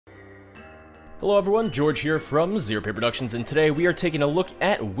Hello everyone, George here from Zero Pay Productions, and today we are taking a look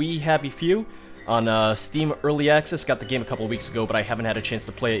at We Happy Few on Steam Early Access. Got the game a couple of weeks ago, but I haven't had a chance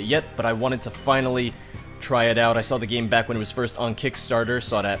to play it yet, but I wanted to finally try it out. I saw the game back when it was first on Kickstarter,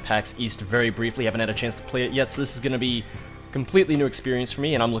 saw it at PAX East very briefly, haven't had a chance to play it yet, so this is going to be a completely new experience for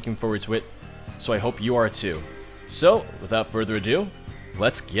me, and I'm looking forward to it, so I hope you are too. So, without further ado,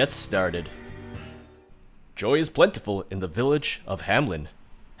 let's get started. Joy is plentiful in the village of Hamlin.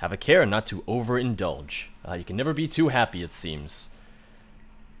 Have a care not to overindulge. You can never be too happy, it seems.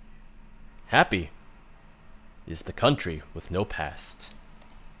 Happy is the country with no past.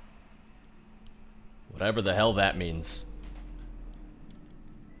 Whatever the hell that means.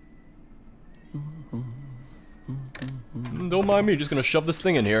 Don't mind me, just gonna shove this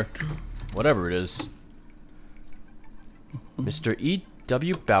thing in here. Whatever it is. Mr.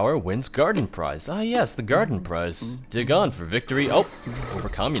 E.W. Bauer wins Garden Prize. Ah yes, the Garden Prize. Dig on for victory. Oh, over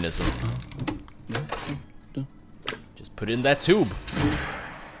communism. Just put it in that tube.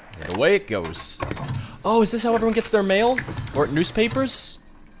 And away it goes. Oh, is this how everyone gets their mail? Or newspapers?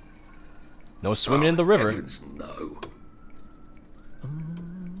 No swimming in the river. Heavens, no.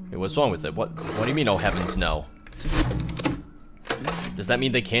 Hey, what's wrong with it? What do you mean, oh heavens, no? Does that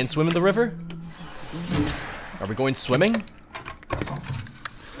mean they can swim in the river? Are we going swimming?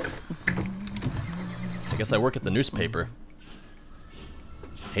 I guess I work at the newspaper.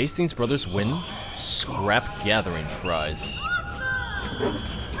 Hastings Brothers win Scrap Gathering Prize.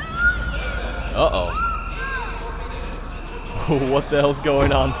 Uh-oh. What the hell's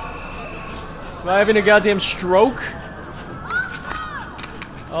going on? Am I having a goddamn stroke?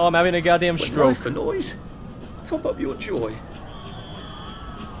 Oh, I'm having a goddamn stroke. For noise. Top up your joy.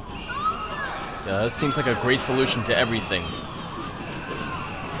 Yeah, that seems like a great solution to everything.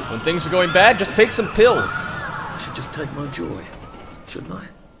 When things are going bad, just take some pills. I should just take my joy, shouldn't I?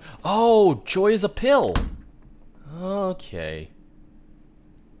 Oh, joy is a pill. Okay.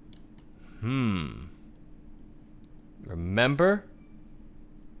 Remember?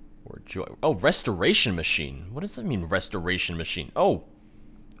 Or joy. Oh, restoration machine. What does that mean, restoration machine? Oh,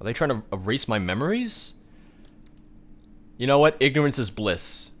 are they trying to erase my memories? You know what? Ignorance is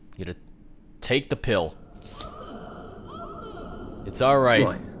bliss. You gotta take the pill. It's alright.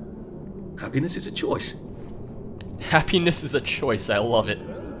 Right. Happiness is a choice. Happiness is a choice. I love it.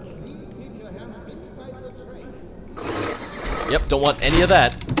 Yep, don't want any of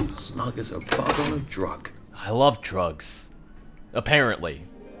that. Snug as a bug on a drug. I love drugs. Apparently.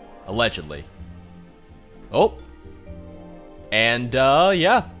 Allegedly. Oh. And,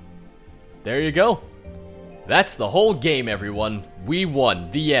 yeah. There you go. That's the whole game, everyone. We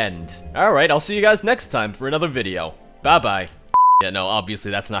won. The end. Alright, I'll see you guys next time for another video. Bye-bye. Yeah, no,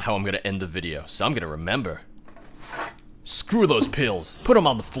 obviously that's not how I'm gonna end the video, so I'm gonna remember. Screw those pills. Put them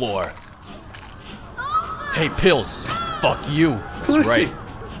on the floor. Hey, pills. Fuck you. That's Percy. right.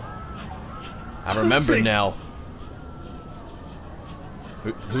 I remember Percy. now.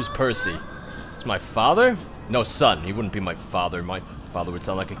 Who's Percy? It's my father? No, son. He wouldn't be my father. My father would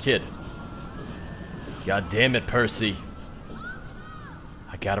sound like a kid. God damn it, Percy.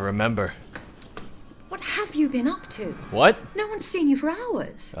 I gotta remember. What have you been up to? What? No one's seen you for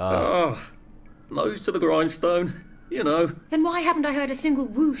hours. Nose to the grindstone, you know. Then why haven't I heard a single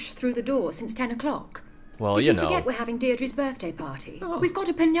whoosh through the door since 10 o'clock? Well, Did you you know. forget we're having Deirdre's birthday party? We've got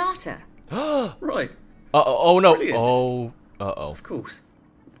a piñata. Right, Oh no. Brilliant. Oh. Uh-oh. of course.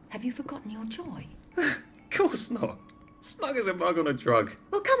 Have you forgotten your joy? Of course not. Snug as a bug on a drug.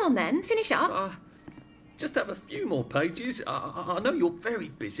 Well, come on then, finish up. Just have a few more pages. I know you're very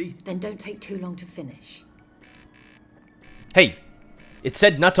busy. Then don't take too long to finish. Hey, it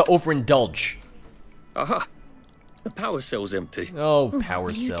said not to overindulge. Aha! The power cell's empty. Oh, Well, power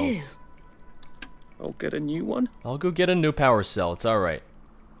what will you cells. I'll get a new one. I'll go get a new power cell. It's alright.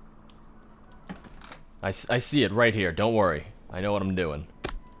 I see it right here. Don't worry. I know what I'm doing.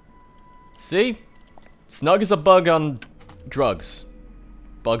 See? Snug as a bug on drugs.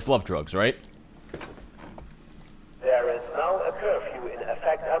 Bugs love drugs, right? There is now a curfew in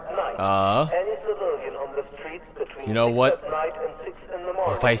effect at night. Any civilian on the streets between You know 6 what? at night and 6 in the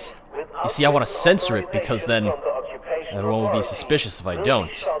morning. If I you see, I want to censor it because then everyone will be suspicious if I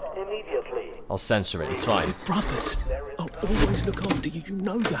don't. I'll censor it. It's fine. Brothers, I'll always look after you. You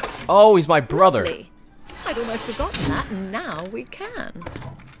know that. Oh, he's my brother. Lovely. I'd almost forgotten that, and now we can.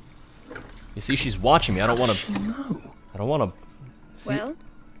 You see, she's watching me. I don't want to. No. I don't want to. See? Well,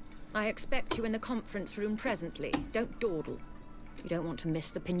 I expect you in the conference room presently. Don't dawdle. You don't want to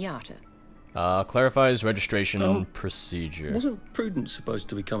miss the piñata. Clarifies registration procedure. Wasn't Prudence supposed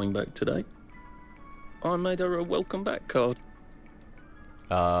to be coming back today? I made her a welcome back card.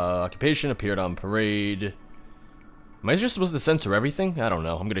 Occupation appeared on parade. Am I just supposed to censor everything? I don't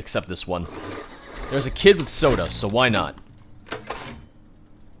know. I'm gonna accept this one. There's a kid with soda, so why not?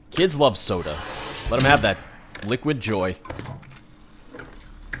 Kids love soda. Let them have that liquid joy.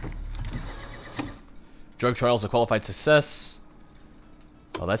 Drug trials a qualified success.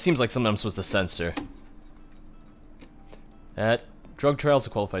 Oh, that seems like something I'm supposed to censor. At drug trials a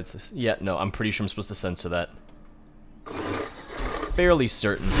qualified success. Yeah, no, I'm pretty sure I'm supposed to censor that. Fairly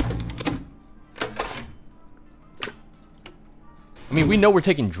certain. I mean, we know we're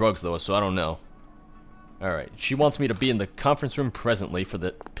taking drugs, though, so I don't know. Alright, she wants me to be in the conference room presently for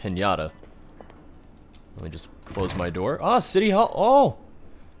the piñata. Let me just close my door. Ah, City Hall. Oh!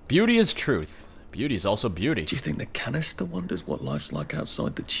 Beauty is truth. Beauty is also beauty. Do you think the canister wonders what life's like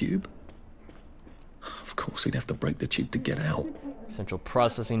outside the tube? Of course, he'd have to break the tube to get out. Central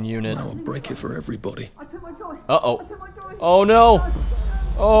processing unit. I'll break it for everybody. Uh-oh. Oh, no!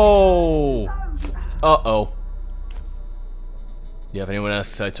 Oh! Uh-oh. Yeah, if anyone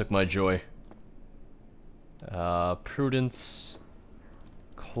asks, I took my joy. Prudence.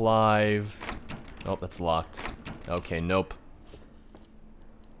 Clive. Oh, that's locked. Okay, nope.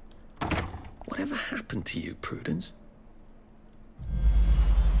 Whatever happened to you, Prudence?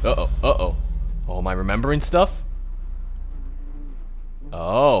 Uh-oh, uh-oh. Oh, am I remembering stuff?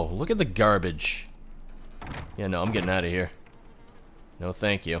 Oh, look at the garbage. Yeah, no, I'm getting out of here. No,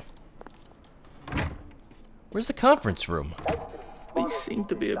 thank you. Where's the conference room? We seem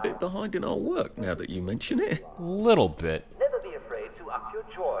to be a bit behind in our work now that you mention it. Little bit. Never be afraid to up your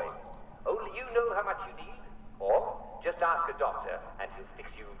joy. Only you know how much you need. Or just ask a doctor and he'll fix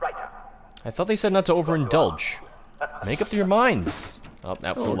you right up. I thought they said not to overindulge. Make up to your minds. Oh,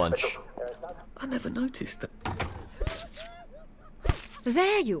 out for lunch. I never noticed that.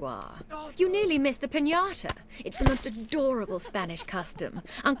 There you are. You nearly missed the piñata. It's the most adorable Spanish custom.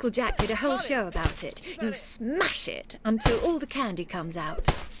 Uncle Jack did a whole show about it. You smash it until all the candy comes out.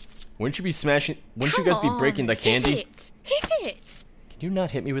 Wouldn't you be smashing... Wouldn't you Come guys be breaking the on, candy? Hit it! Hit it! Can you not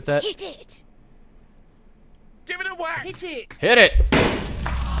hit me with that? Hit it! Give it a whack! Hit it! Hit it!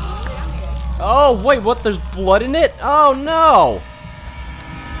 Oh, wait, what? There's blood in it? Oh, no!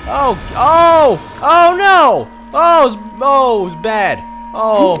 Oh, no! Oh, it's bad.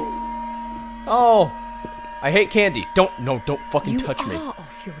 Oh, I hate candy. Don't fucking touch me. You are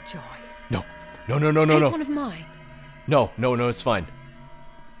off your joy. No, Take one of mine. No, it's fine.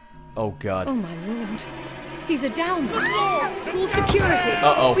 Oh, God. Oh, my lord. He's a downer. Call security.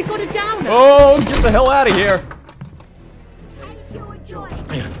 Uh-oh. We've got a downer. Oh, get the hell out of here.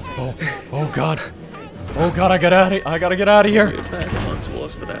 Oh, God. Oh, God, I gotta get out of here. Bad time to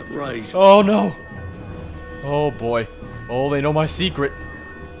ask for that raise. Oh, no. Oh, boy. Oh, they know my secret.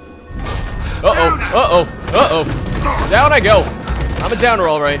 Uh-oh. Down I go. I'm a downer,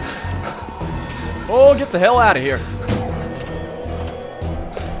 all right. Oh, get the hell out of here.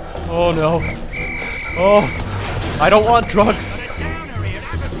 Oh, no. Oh, I don't want drugs.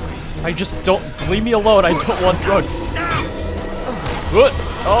 I just don't... Leave me alone. I don't want drugs. What?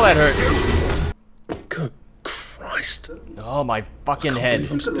 Oh, that hurt. Good Christ. Oh, my fucking I can't head.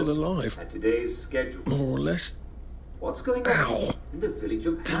 believe I'm still alive. At today's schedule. More or less. What's going Ow. on in the village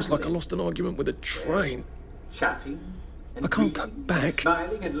of Feels like I Hamlet? lost an argument with a train. Chatting and I can't greeting, go back.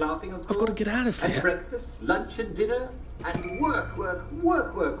 Smiling and laughing, of I've got to course, get out of and here. breakfast, lunch and dinner, and work. But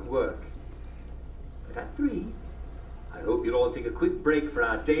at 3, I hope you'll all take a quick break for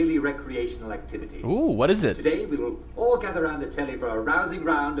our daily recreational activity. Ooh, what is it? Today we will all gather around the telly for a rousing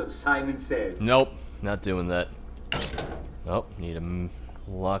round of Simon Says. Nope, not doing that. Oh, need a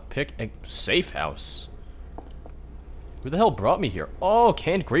lockpick. A safe house. Who the hell brought me here? Oh,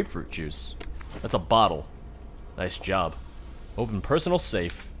 canned grapefruit juice. That's a bottle. Nice job. Open personal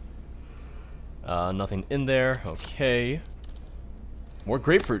safe. Nothing in there. Okay. More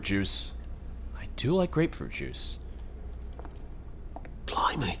grapefruit juice. I do like grapefruit juice.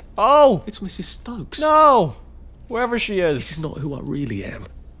 Blimey. Oh! It's Mrs. Stokes. No! Wherever she This is is. not who I really am.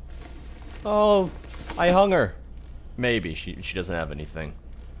 Oh, I hung her. Maybe. She doesn't have anything.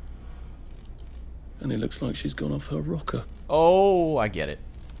 And it looks like she's gone off her rocker. Oh, I get it.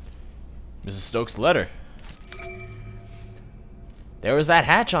 Mrs. Stokes' letter. There was that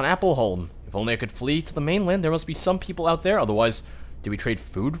hatch on Appleholm. If only I could flee to the mainland, there must be some people out there. Otherwise, do we trade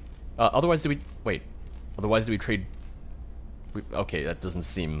food? Otherwise, do we trade... Okay, that doesn't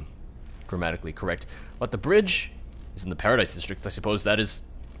seem grammatically correct. But the bridge is in the Paradise District, I suppose that is.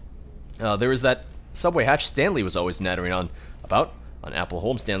 There is that subway hatch Stanley was always nattering on about. On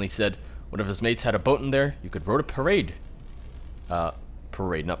Appleholm, Stanley said one of his mates had a boat in there. You could row a parade.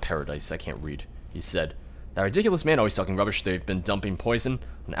 Parade, not paradise. I can't read. He said. That ridiculous man always talking rubbish. They've been dumping poison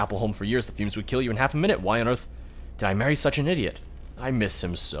on Apple Home for years. The fumes would kill you in half a minute. Why on earth did I marry such an idiot? I miss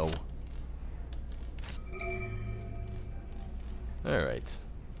him so. Alright.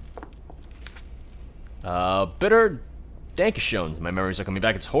 Bitter Dankeschön. My memories are coming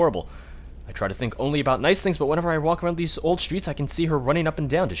back. It's horrible. I try to think only about nice things, but whenever I walk around these old streets, I can see her running up and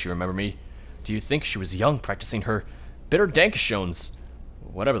down. Does she remember me? Do you think she was young, practicing her bitter Dankeschöns?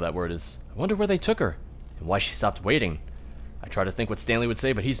 Whatever that word is. I wonder where they took her, and why she stopped waiting. I try to think what Stanley would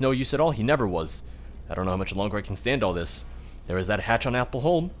say, but he's no use at all. He never was. I don't know how much longer I can stand all this. There is that hatch on Apple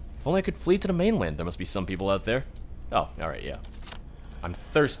Home. If only I could flee to the mainland. There must be some people out there. Oh, alright, yeah. I'm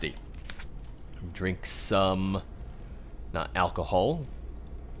thirsty. Drink some... not alcohol.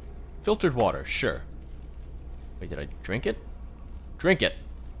 Filtered water, sure. Wait, did I drink it? Drink it!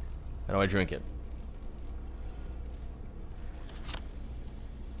 How do I drink it?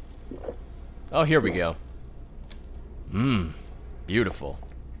 Oh, here we go. Mmm, beautiful.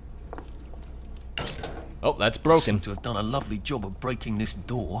 Oh, that's broken. Seem to have done a lovely job of breaking this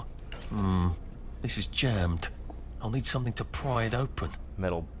door. This is jammed. I'll need something to pry it open.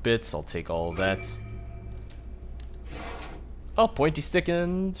 Metal bits, I'll take all of that. Oh, pointy stick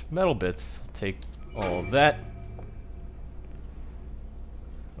and metal bits. I'll take all of that.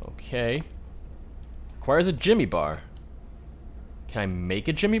 Okay. Requires a Jimmy bar. Can I make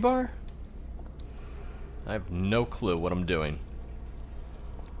a Jimmy bar? I have no clue what I'm doing.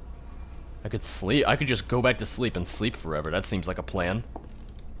 I could sleep. I could just go back to sleep and sleep forever. That seems like a plan.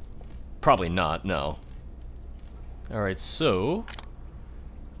 Probably not, no. Alright, so...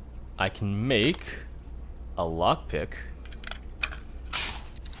 I can make a lockpick.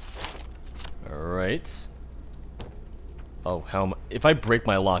 Alright. Oh, how am I... If I break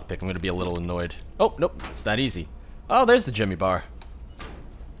my lockpick, I'm gonna be a little annoyed. Oh, nope, it's that easy. Oh, there's the Jimmy bar.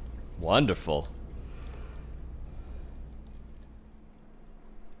 Wonderful.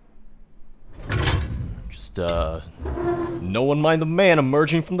 Just, no one mind the man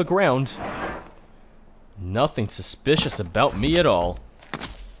emerging from the ground. Nothing suspicious about me at all.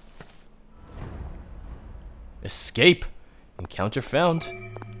 Escape. Encounter found.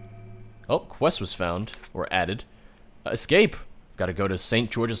 Oh, quest was found. Or added. Escape. Gotta go to St.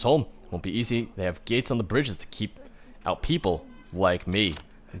 George's Home. Won't be easy. They have gates on the bridges to keep out people like me.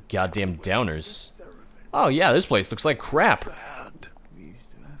 Goddamn downers. Oh yeah, this place looks like crap.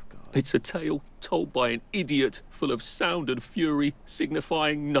 It's a tale told by an idiot, full of sound and fury,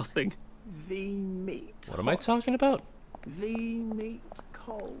 signifying nothing. The meat. What am I talking about? The meat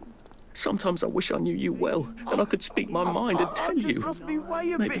cold. Sometimes I wish I knew you well, and I could speak my mind and tell you.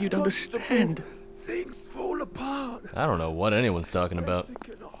 Maybe you'd understand. Things fall apart. I don't know what anyone's talking about.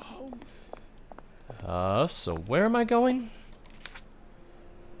 So where am I going?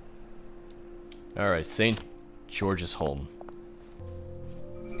 Alright, St. George's Home.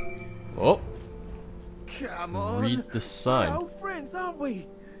 Oh. Come on. Read the sign. We're old friends, aren't we?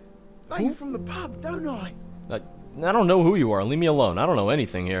 Know you from the pub, don't I? I don't know who you are. Leave me alone. I don't know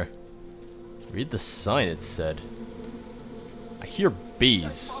anything here. Read the sign, it said. I hear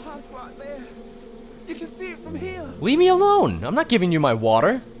bees. My house right there. You can see it from here. Leave me alone. I'm not giving you my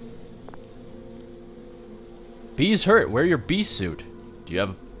water. Bees hurt. Wear your bee suit. Do you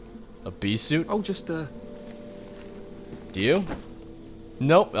have a bee suit? Oh, just, Do you?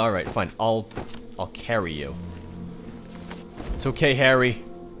 Nope. Alright, fine. I'll carry you. It's okay, Harry.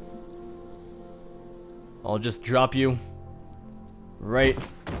 I'll just drop you right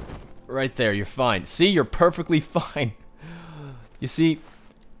there. You're fine. See, you're perfectly fine. You see,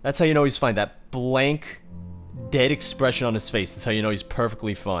 that's how you know he's fine. That blank, dead expression on his face. That's how you know he's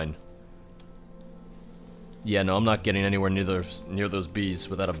perfectly fine. Yeah, no, I'm not getting anywhere near those bees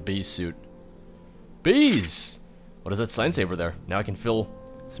without a bee suit. Bees! What does that sign say over there? Now I can fill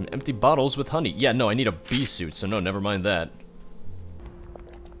some empty bottles with honey. Yeah, no, I need a bee suit, so no, never mind that.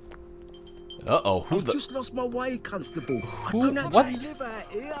 Uh-oh, I've just lost my way, Constable. Who? I don't actually live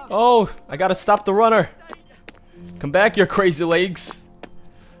out here. Oh, I gotta stop the runner. Come back, your crazy legs.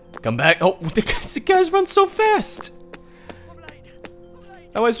 Come back. Oh, the guys run so fast.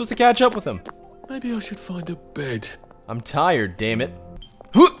 How am I supposed to catch up with him? maybe I should find a bed. I'm tired, damn it.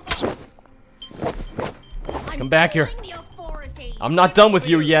 Come back here. I'm not done with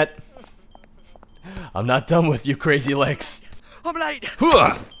you yet. I'm not done with you, crazy legs. I'm late.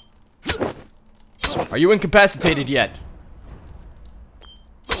 Are you incapacitated yet?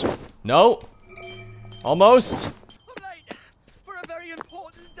 No? Almost? I'm late for a very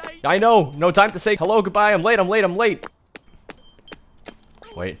important date. I know. No time to say hello, goodbye. I'm late, I'm late, I'm late.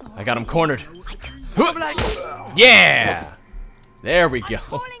 Wait, I got him cornered. I'm late. Yeah! There we go.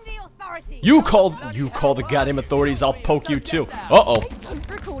 Calling the authorities. You call the goddamn authorities, I'll poke you too. Uh-oh. Don't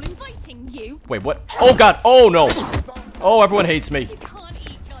recall inviting you. Wait, what? Oh god, oh no! Oh, everyone hates me. You can't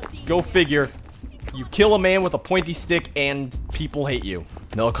eat goddamn. Go figure. You kill a man with a pointy stick and people hate you.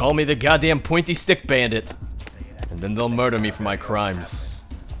 They'll call me the goddamn pointy stick bandit. And then they'll murder me for my crimes.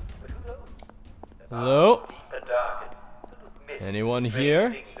 Hello? Anyone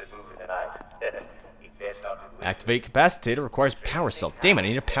here? Activate capacitator requires power cell. Damn, I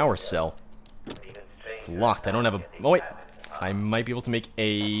need a power cell. It's locked. I don't have a... Oh, wait. I might be able to make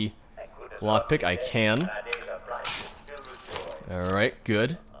a lockpick. I can. Alright,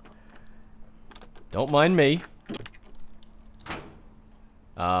 good. Don't mind me.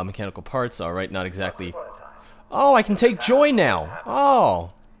 Mechanical parts. Alright, not exactly... Oh, I can take joy now.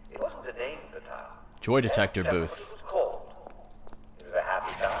 Oh. Joy detector booth.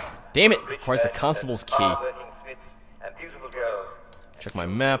 Damn it! Requires the constable's key. Check my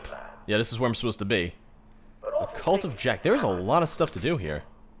map. Yeah, this is where I'm supposed to be. The Cult of Jack. There's a lot of stuff to do here.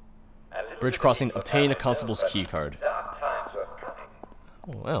 Bridge crossing. Obtain a constable's key card.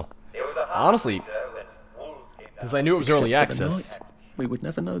 Oh, wow. Honestly, because I knew it was early access. We would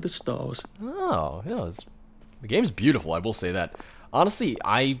never know the stars. Oh, yeah, the game's beautiful, I will say that. Honestly,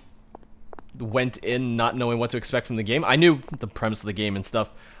 I went in not knowing what to expect from the game. I knew the premise of the game and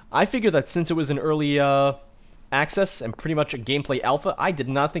stuff. I figured that since it was an early access and pretty much a gameplay alpha, I did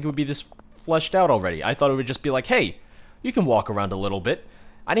not think it would be this fleshed out already. I thought it would just be like, hey, you can walk around a little bit.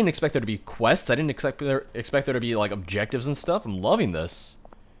 I didn't expect there to be quests. I didn't expect there to be like objectives and stuff. I'm loving this.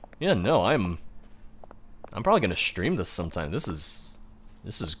 Yeah, no, I'm probably gonna stream this sometime. This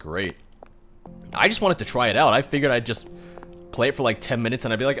is great. I just wanted to try it out. I figured I'd just play it for like 10 minutes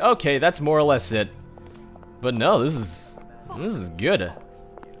and I'd be like, okay, that's more or less it. But no, this is good.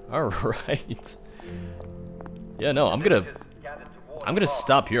 Alright. Yeah, no, I'm gonna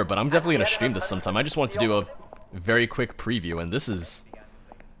stop here, but I'm definitely gonna stream this sometime. I just wanted to do a very quick preview, and this is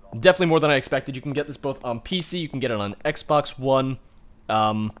definitely more than I expected. You can get this both on PC, you can get it on Xbox One.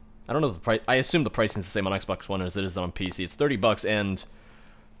 I don't know the price. I assume the pricing is the same on Xbox One as it is on PC. It's $30, and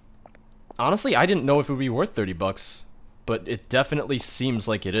honestly, I didn't know if it would be worth $30, but it definitely seems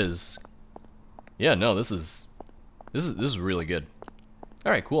like it is. Yeah, no, this is really good.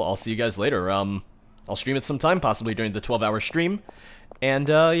 All right, cool. I'll see you guys later. I'll stream it sometime, possibly during the 12-hour stream, and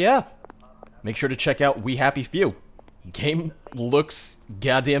yeah, make sure to check out We Happy Few. Game looks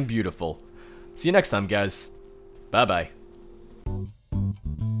goddamn beautiful. See you next time, guys. Bye bye.